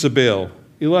prophets of Baal.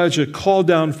 Elijah called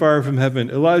down fire from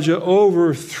heaven. Elijah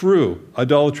overthrew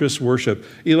idolatrous worship.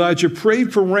 Elijah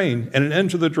prayed for rain and an end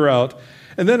to the drought.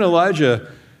 And then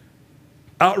Elijah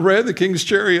outran the king's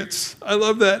chariots. I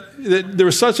love that. There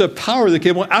was such a power that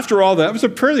came on. After all that, it was a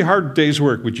fairly hard day's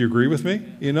work. Would you agree with me?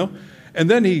 You know? And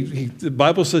then the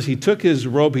Bible says he took his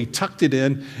robe, he tucked it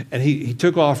in, and he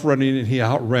took off running, and he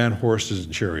outran horses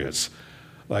and chariots.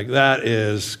 Like that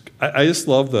is, I just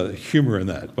love the humor in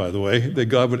that, by the way, that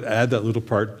God would add that little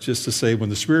part just to say when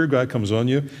the Spirit of God comes on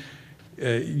you,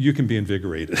 you can be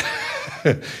invigorated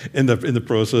in the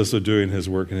process of doing his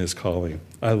work and his calling.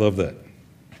 I love that.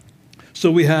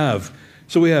 So we have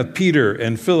Peter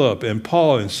and Philip and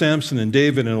Paul and Samson and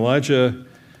David and Elijah.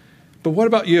 But what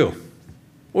about you?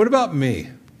 What about me?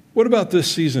 What about this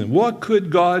season? What could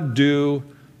God do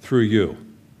through you?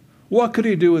 What could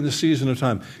he do in this season of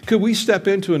time? Could we step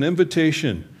into an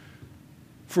invitation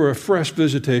for a fresh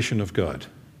visitation of God?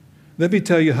 Let me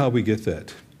tell you how we get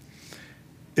that.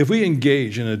 If we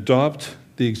engage and adopt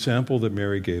the example that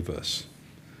Mary gave us,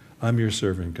 I'm your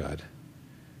servant, God,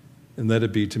 and let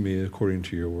it be to me according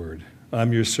to your word.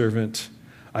 I'm your servant.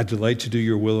 I delight to do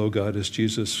your will, O God, as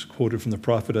Jesus quoted from the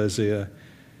prophet Isaiah.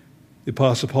 The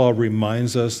Apostle Paul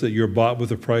reminds us that you're bought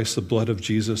with a price, the blood of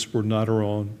Jesus. We're not our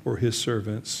own, we're his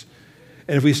servants.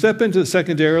 And if we step into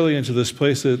secondarily into this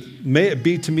place, that may it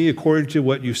be to me according to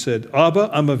what you said. Abba,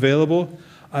 I'm available.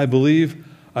 I believe.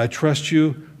 I trust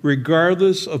you,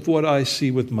 regardless of what I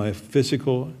see with my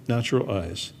physical, natural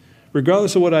eyes.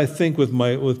 Regardless of what I think with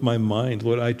my mind,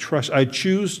 Lord, I trust. I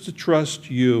choose to trust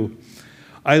you.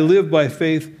 I live by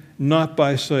faith, not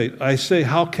by sight. I say,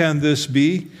 how can this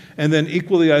be? And then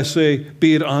equally I say,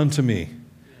 be it unto me.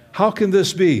 How can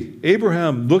this be?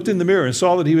 Abraham looked in the mirror and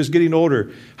saw that he was getting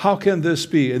older. How can this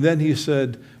be? And then he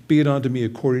said, be it unto me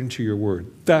according to your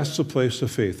word. That's the place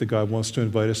of faith that God wants to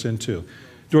invite us into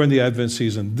during the Advent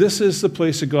season. This is the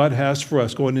place that God has for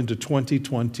us going into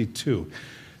 2022.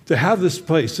 To have this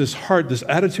place, this heart, this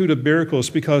attitude of miracles,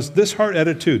 because this heart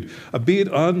attitude, be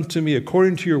it unto me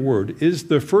according to your word, is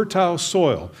the fertile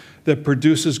soil that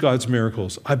produces God's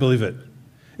miracles. I believe it.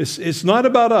 It's not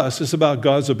about us, it's about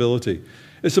God's ability.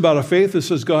 It's about a faith that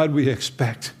says, God, we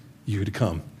expect you to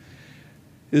come.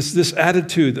 It's this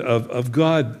attitude of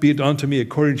God, be it unto me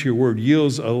according to your word,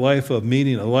 yields a life of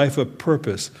meaning, a life of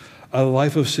purpose, a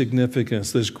life of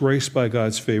significance, this grace by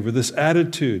God's favor. This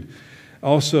attitude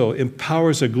also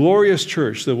empowers a glorious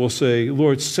church that will say,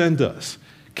 Lord, send us,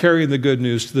 carrying the good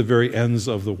news to the very ends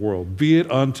of the world. Be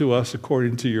it unto us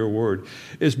according to your word.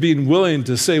 It's being willing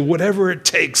to say, whatever it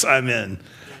takes, I'm in.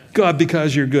 God,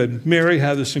 because you're good. Mary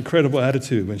had this incredible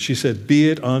attitude when she said, be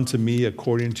it unto me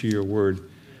according to your word.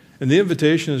 And the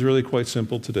invitation is really quite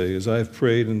simple today. As I've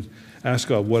prayed and asked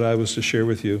God what I was to share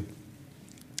with you,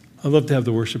 I'd love to have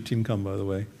the worship team come, by the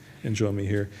way, and join me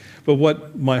here. But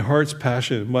what my heart's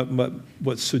passion,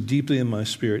 what's so deeply in my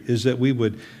spirit is that we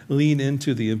would lean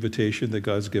into the invitation that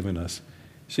God's given us.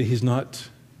 See, he's not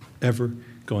ever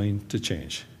going to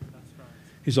change.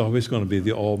 He's always going to be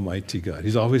the almighty God.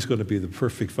 He's always going to be the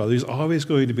perfect Father. He's always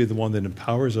going to be the one that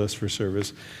empowers us for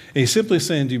service. And he's simply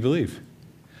saying, do you believe?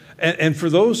 And for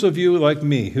those of you like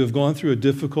me who have gone through a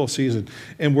difficult season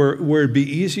and where it'd be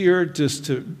easier just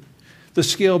to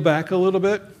scale back a little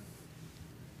bit,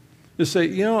 to say,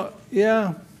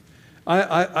 yeah,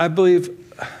 I believe,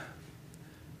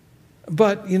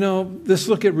 but, let's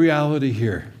look at reality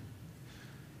here.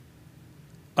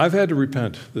 I've had to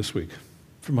repent this week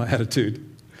for my attitude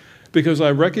because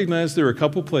I recognize there are a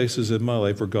couple places in my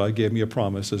life where God gave me a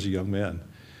promise as a young man.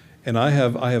 And I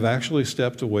have actually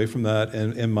stepped away from that,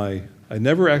 and I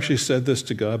never actually said this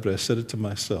to God, but I said it to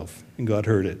myself, and God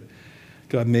heard it.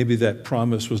 God, maybe that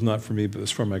promise was not for me, but it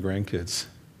was for my grandkids.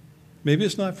 Maybe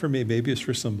it's not for me, maybe it's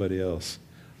for somebody else.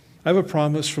 I have a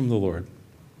promise from the Lord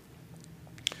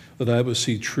that I would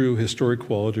see true historic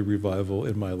quality revival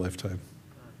in my lifetime.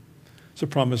 It's a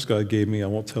promise God gave me. I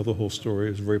won't tell the whole story.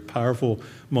 It was a very powerful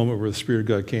moment where the Spirit of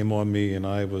God came on me, and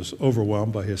I was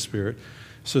overwhelmed by his Spirit.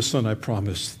 So, son, I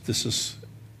promise this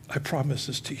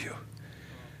to you.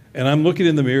 And I'm looking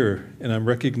in the mirror, and I'm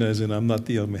recognizing I'm not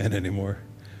the young man anymore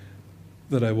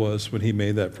that I was when he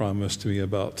made that promise to me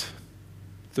about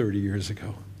 30 years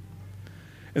ago.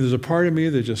 And there's a part of me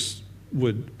that just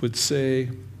would say,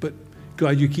 but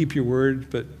God, you keep your word,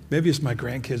 but maybe it's my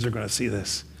grandkids are going to see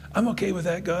this. I'm okay with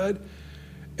that, God.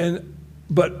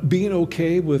 But being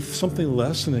okay with something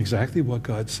less than exactly what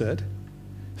God said,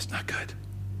 it's not good.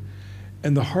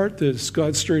 And the heart that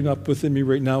God's stirring up within me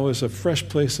right now is a fresh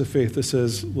place of faith that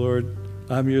says, Lord,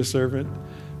 I'm your servant.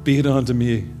 Be it unto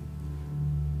me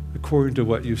according to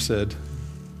what you've said.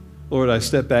 Lord, I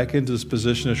step back into this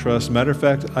position of trust. Matter of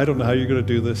fact, I don't know how you're going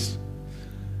to do this.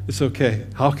 It's okay.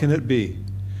 How can it be?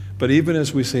 But even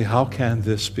as we say, how can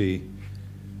this be?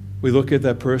 We look at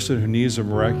that person who needs a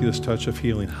miraculous touch of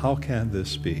healing. How can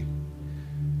this be?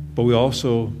 But we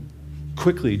also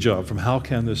quickly jump from how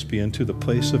can this be into the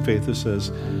place of faith that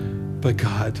says, but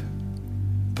God,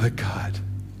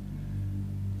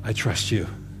 I trust you.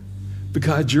 But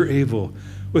God, you're able.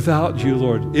 Without you,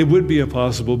 Lord, it would be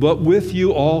impossible. But with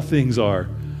you, all things are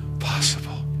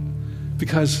possible.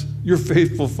 Because you're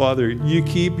faithful, Father. You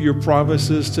keep your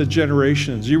promises to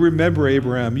generations. You remember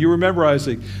Abraham. You remember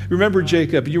Isaac. You remember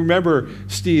Jacob. You remember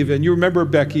Steve. And you remember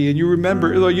Becky. And you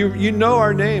remember, Lord, you know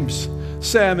our names.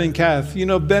 Sam and Kath. You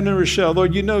know Ben and Rochelle.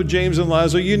 Lord, you know James and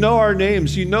Liza. You know our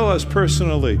names. You know us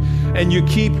personally. And you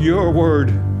keep your word.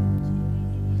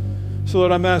 So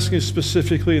Lord, I'm asking you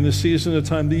specifically in this season of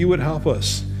time that you would help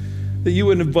us, that you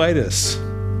would invite us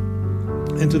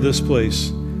into this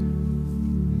place.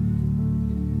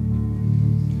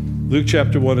 Luke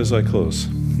chapter 1 as I close.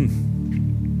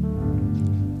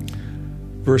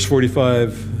 Verse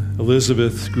 45,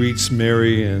 Elizabeth greets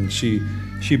Mary, and she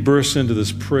bursts into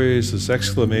this praise, this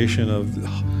exclamation of,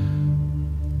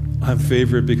 I'm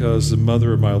favored because the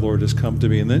mother of my Lord has come to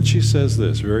me. And then she says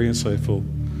this, very insightful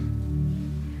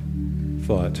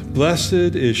thought. Blessed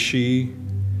is she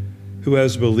who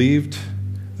has believed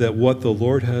that what the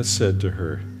Lord has said to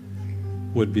her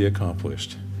would be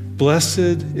accomplished. Blessed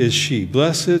is she,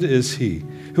 blessed is he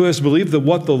who has believed that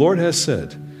what the Lord has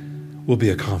said will be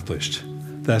accomplished.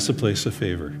 That's a place of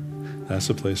favor.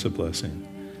 That's a place of blessing.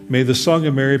 May the song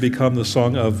of Mary become the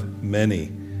song of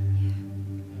many.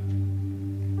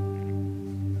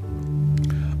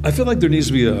 I feel like there needs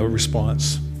to be a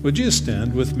response. Would you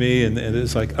stand with me? And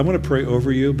it's like, I want to pray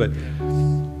over you, but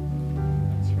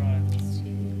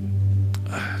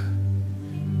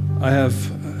I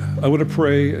want to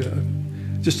pray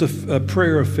just a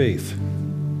prayer of faith.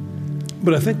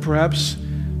 But I think perhaps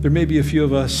there may be a few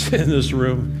of us in this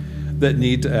room that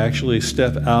need to actually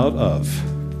step out of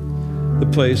the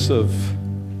place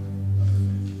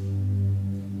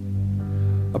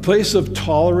of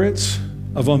tolerance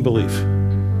of unbelief.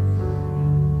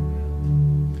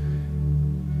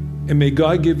 And may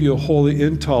God give you a holy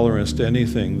intolerance to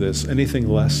anything less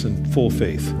than full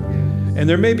faith. And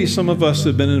there may be some of us that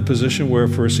have been in a position where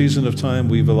for a season of time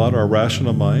we've allowed our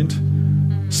rational mind,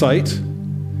 sight,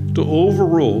 to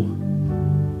overrule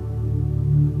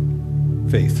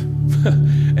faith.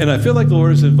 And I feel like the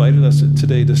Lord has invited us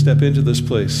today to step into this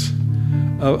place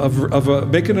of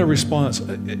making a response.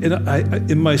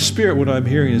 In my spirit, what I'm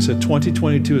hearing is that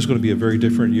 2022 is going to be a very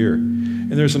different year.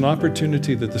 And there's an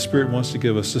opportunity that the Spirit wants to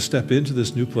give us to step into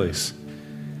this new place.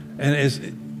 And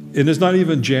it's not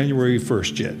even January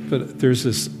 1st yet, but there's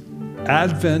this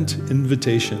Advent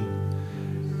invitation,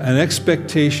 an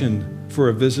expectation for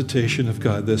a visitation of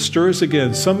God that stirs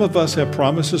again. Some of us have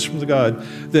promises from God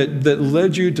that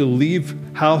led you to leave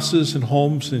houses and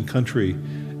homes and country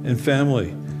and family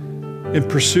in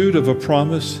pursuit of a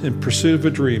promise, in pursuit of a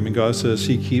dream. And God says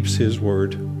he keeps his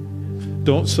word.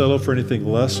 Don't settle for anything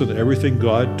less than everything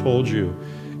God told you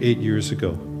 8 years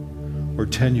ago or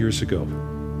 10 years ago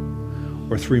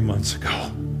or 3 months ago.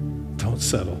 Don't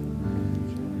settle.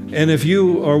 And if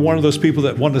you are one of those people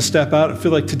that want to step out and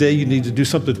feel like today you need to do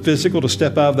something physical to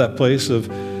step out of that place of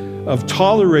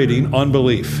tolerating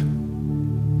unbelief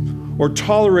or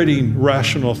tolerating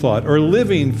rational thought or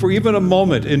living for even a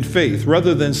moment in faith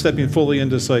rather than stepping fully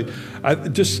into sight,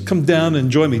 just come down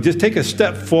and join me. Just take a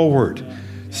step forward.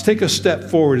 Just take a step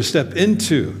forward to step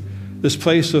into this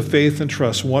place of faith and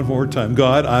trust one more time.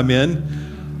 God, I'm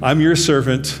in. I'm your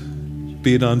servant.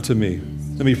 Be it unto me.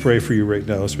 Let me pray for you right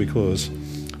now as we close.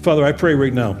 Father, I pray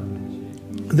right now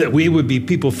that we would be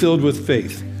people filled with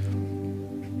faith,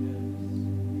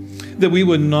 that we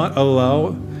would not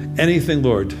allow anything,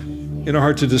 Lord, in our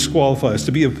heart to disqualify us,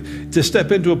 to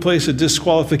step into a place of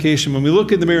disqualification. When we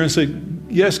look in the mirror and say,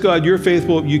 yes, God, you're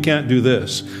faithful, you can't do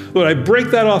this. Lord, I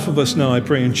break that off of us now, I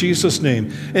pray in Jesus' name.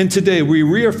 And today we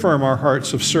reaffirm our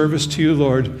hearts of service to you,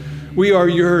 Lord. We are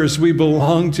yours. We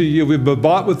belong to you. We've been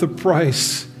bought with a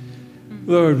price.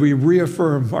 Lord, we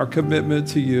reaffirm our commitment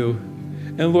to you.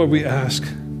 And Lord, we ask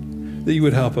that you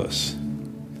would help us.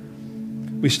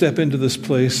 We step into this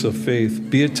place of faith.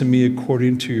 Be it to me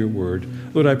according to your word.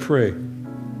 Lord, I pray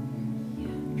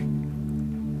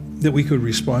that we could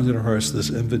respond in our hearts to this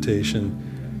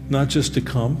invitation, not just to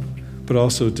come, but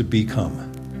also to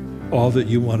become all that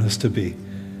you want us to be.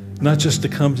 Not just to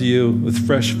come to you with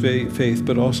fresh faith,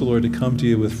 but also, Lord, to come to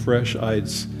you with fresh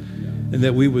eyes, and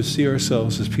that we would see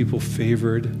ourselves as people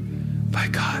favored by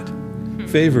God,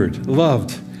 favored,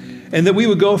 loved, and that we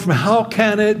would go from how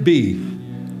can it be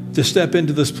to step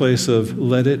into this place of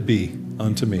let it be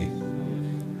unto me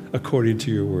according to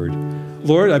your word.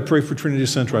 Lord, I pray for Trinity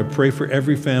Central. I pray for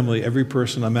every family, every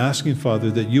person. I'm asking,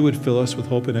 Father, that you would fill us with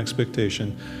hope and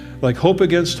expectation, like hope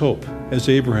against hope, as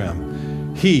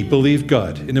Abraham. He believed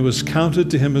God, and it was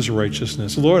counted to him as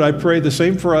righteousness. Lord, I pray the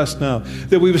same for us now,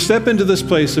 that we would step into this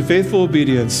place of faithful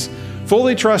obedience,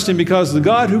 fully trusting because the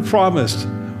God who promised,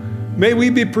 may we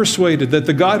be persuaded that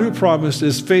the God who promised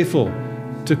is faithful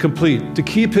to complete, to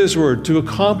keep his word, to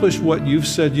accomplish what you've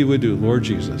said you would do, Lord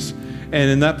Jesus. And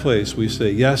in that place, we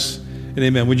say yes and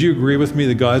amen. Would you agree with me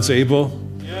that God's able?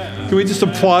 Yeah. Can we just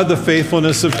applaud the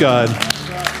faithfulness of God?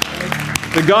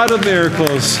 The God of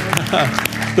miracles,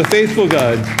 the faithful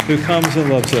God who comes and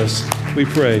loves us. We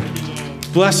pray.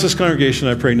 Bless this congregation,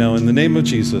 I pray now, in the name of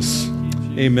Jesus.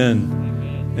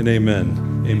 Amen and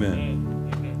amen.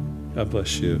 Amen. God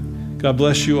bless you. God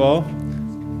bless you all.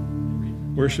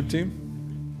 Worship team.